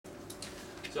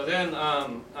So then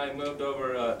I moved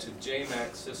over to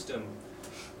JMAC System,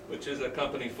 which is a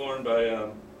company formed by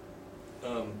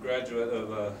graduate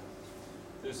of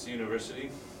this university,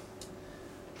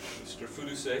 Mr.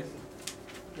 Furuse,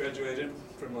 graduated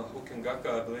from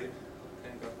Hokkaido, I believe.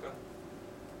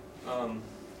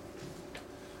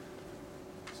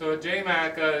 So at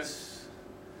JMAC,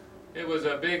 it was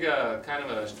a big kind of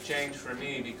a change for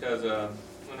me because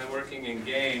when I'm working in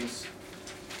games,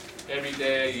 every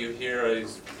day you hear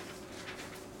these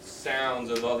sounds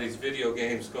of all these video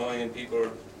games going and people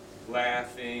are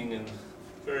laughing, and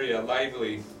very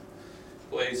lively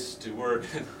place to work.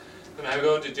 When I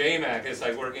go to JMAC, it's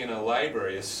like working in a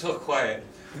library. It's so quiet.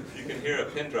 You can hear a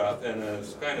pin drop, and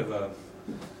it's kind of a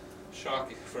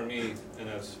shock for me, and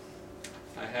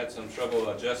I had some trouble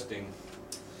adjusting.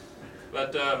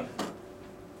 But at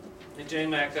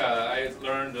JMAC, I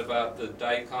learned about the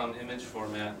DICOM image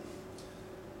format,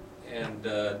 and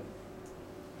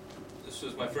this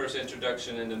was my first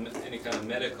introduction into any kind of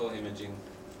medical imaging.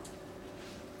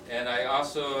 And I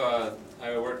also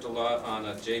I worked a lot on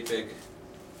a JPEG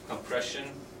compression,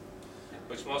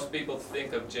 which most people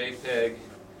think of JPEG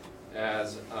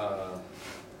as a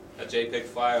JPEG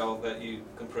file that you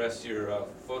compress your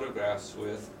photographs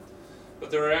with. But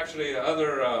there are actually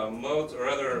other modes or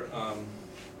other,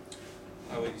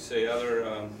 how would you say,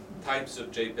 other types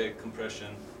of JPEG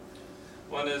compression.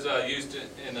 One is used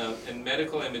in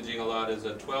medical imaging a lot is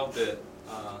a 12-bit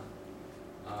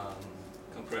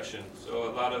compression. So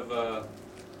a lot of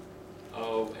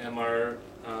MR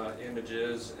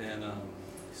images and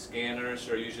scanners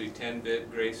are usually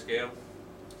 10-bit grayscale.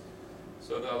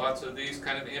 So lots of these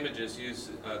kind of images use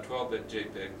 12-bit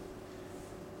JPEG.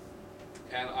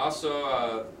 And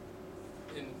also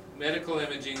in medical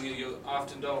imaging, you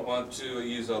often don't want to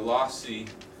use a lossy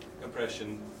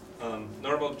compression.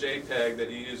 Normal JPEG that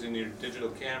you use in your digital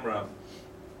camera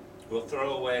will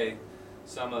throw away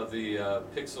some of the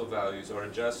pixel values or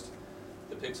adjust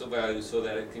the pixel values so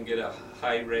that it can get a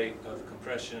high rate of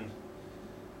compression,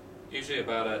 usually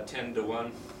about a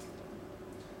 10:1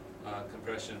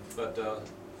 compression. But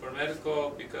for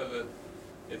medical, because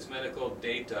it's medical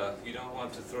data, you don't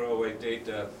want to throw away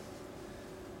data,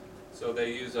 so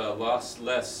they use a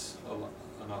lossless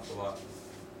an awful lot.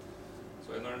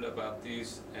 So I learned about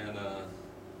these, and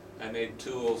I made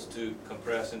tools to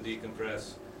compress and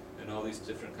decompress and all these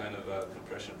different kind of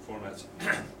compression formats.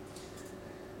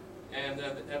 And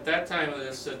at that time,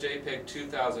 this JPEG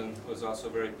 2000 was also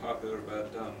very popular,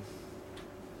 but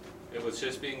it was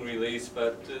just being released.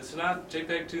 But it's not,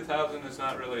 JPEG 2000 is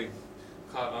not really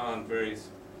caught on very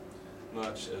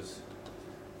much, as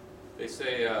they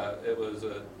say it was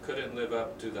couldn't live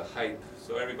up to the hype.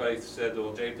 So everybody said,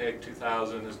 well, JPEG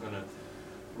 2000 is going to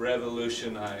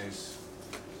revolutionize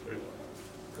sort of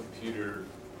computer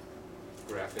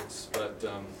graphics, but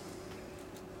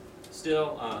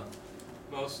still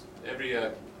every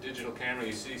digital camera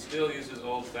you see still uses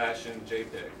old-fashioned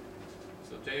JPEG.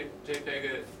 So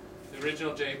JPEG, the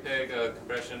original JPEG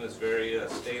compression is very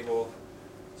stable,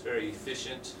 it's very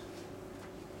efficient,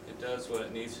 it does what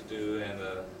it needs to do, and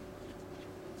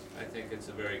I think it's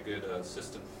a very good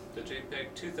system. The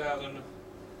JPEG 2000,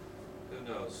 who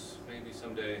knows, maybe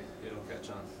someday it'll catch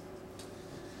on.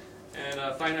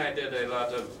 And finally I did a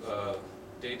lot of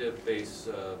database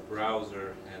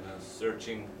browser and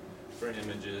searching for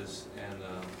images and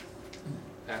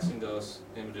passing those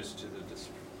images to the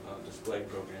display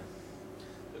program,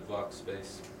 the block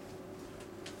space.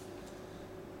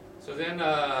 So then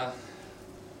I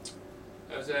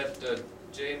was at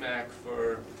JMAC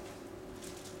for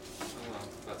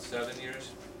about 7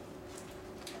 years.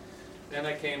 Then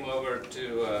I came over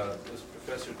to, this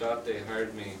Professor Date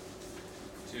hired me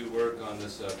to work on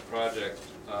this project.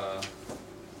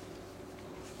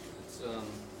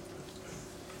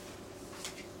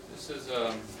 This is,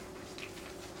 I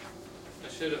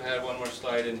should have had one more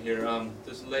slide in here,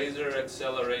 this laser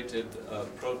accelerated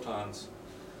protons.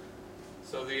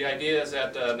 So the idea is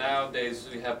that nowadays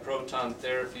we have proton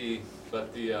therapy,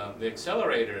 but the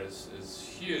accelerator is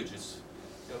huge. It's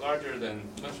much larger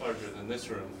than this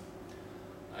room.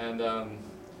 And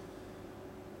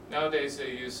nowadays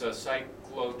they use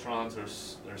cyclotrons or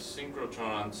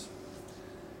synchrotrons,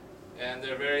 and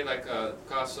they're very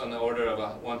costs on the order of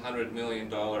 $100 million.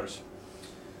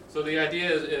 So the idea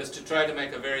is to try to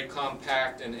make a very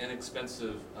compact and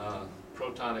inexpensive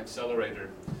proton accelerator.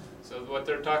 So what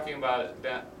they're talking about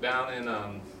down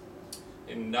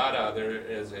in Nara, there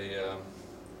is a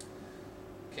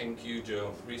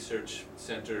Kenkyujo research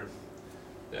center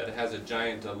that has a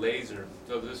giant laser.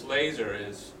 So this laser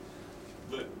is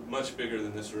much bigger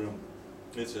than this room.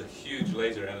 It's a huge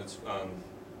laser, and it's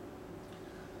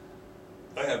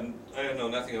I know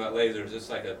nothing about lasers. It's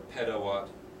like a petawatt,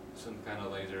 some kind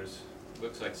of lasers.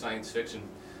 Looks like science fiction.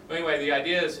 But anyway, the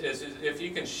idea is if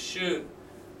you can shoot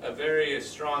a very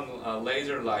strong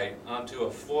laser light onto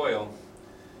a foil,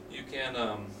 you can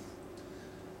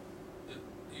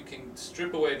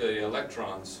strip away the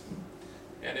electrons.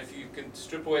 And if you can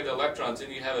strip away the electrons,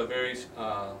 then you have a very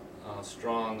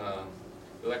strong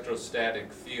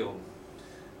electrostatic field.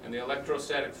 And the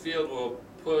electrostatic field will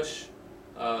push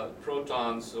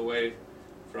protons away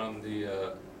from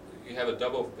the, if you have a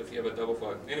double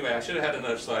foil. Anyway, I should have had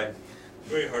another slide.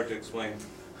 Very hard to explain.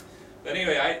 But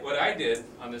anyway, what I did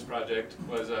on this project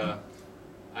was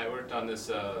I worked on this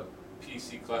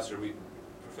PC cluster.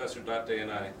 Professor Date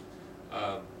and I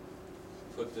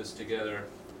put this together.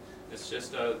 It's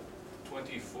just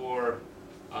 24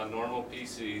 normal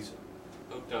PCs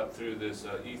hooked up through this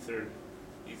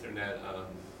Ethernet.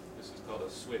 This is called a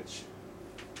switch.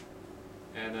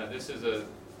 And this is a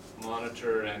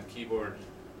monitor and keyboard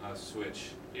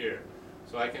switch here.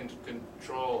 So I can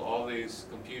control all these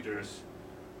computers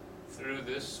through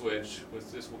this switch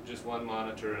with this just one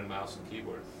monitor and mouse and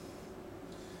keyboard.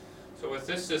 So with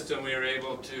this system we were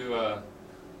able to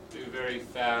do very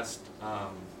fast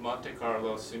Monte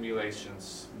Carlo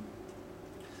simulations.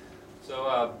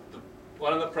 So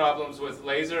one of the problems with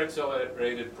laser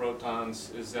accelerated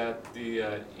protons is that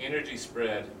the energy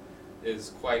spread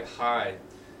is quite high.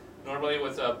 Normally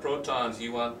with protons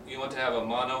you want to have a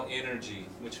mono energy,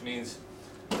 which means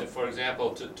that, for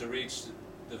example, to reach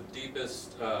the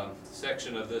deepest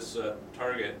section of this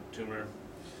target tumor,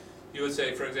 you would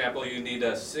say, for example, you need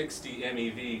 60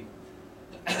 MeV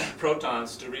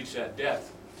protons to reach that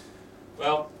depth.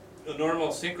 Well, a normal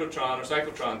synchrotron or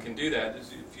cyclotron can do that.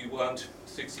 If you want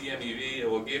 60 MeV, it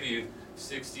will give you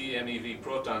 60 MeV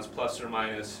protons plus or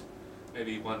minus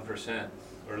maybe 1%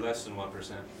 or less than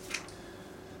 1%.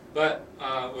 But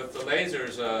with the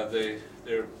lasers,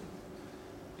 they're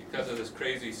because of this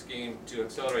crazy scheme to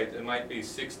accelerate, it might be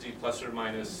 60 plus or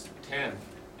minus 10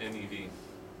 MeV.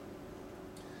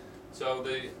 So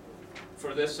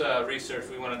for this research,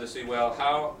 we wanted to see, well,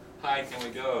 how high can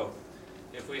we go?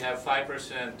 If we have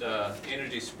 5%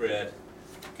 energy spread,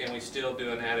 can we still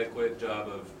do an adequate job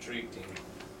of treating?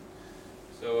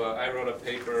 So I wrote a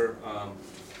paper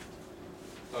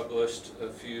published a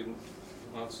few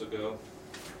months ago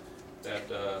that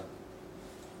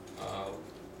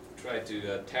tried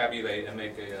to tabulate and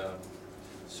make a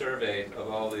survey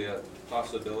of all the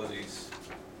possibilities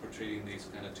for treating these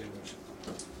kind of tumors.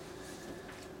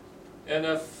 And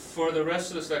for the rest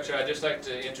of this lecture, I'd just like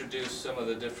to introduce some of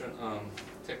the different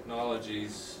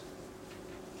technologies.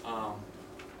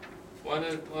 One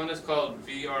is called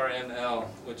VRNL,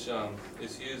 which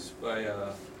is used by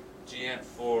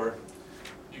GANT4.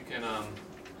 You can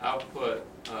output,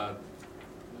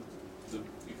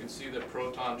 you can see the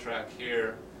proton track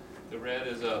here. The red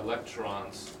is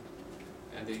electrons,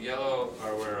 and the yellow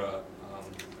are where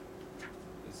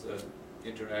it's an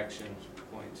interaction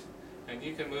point. And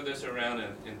you can move this around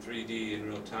in 3D in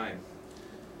real time,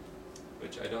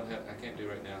 which I can't do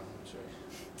right now, I'm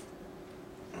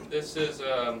sorry. This is,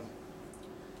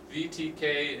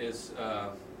 VTK is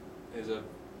a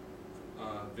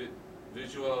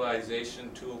visualization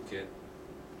toolkit,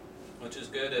 which is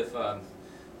good if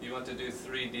you want to do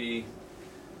 3D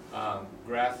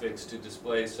graphics to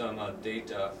display some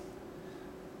data,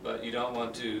 but you don't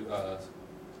want to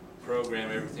program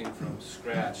everything from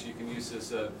scratch. You can use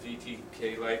this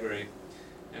VTK library,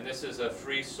 and this is a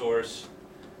free source.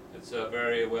 It's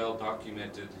very well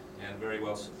documented and very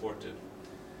well supported.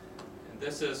 And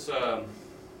this is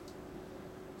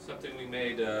something we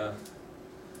made. I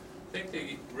think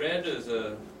the red is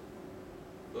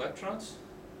electrons,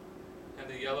 and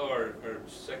the yellow are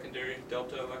secondary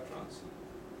delta electrons.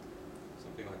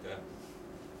 Something like that.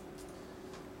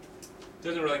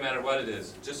 Doesn't really matter what it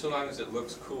is, just so long as it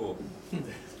looks cool.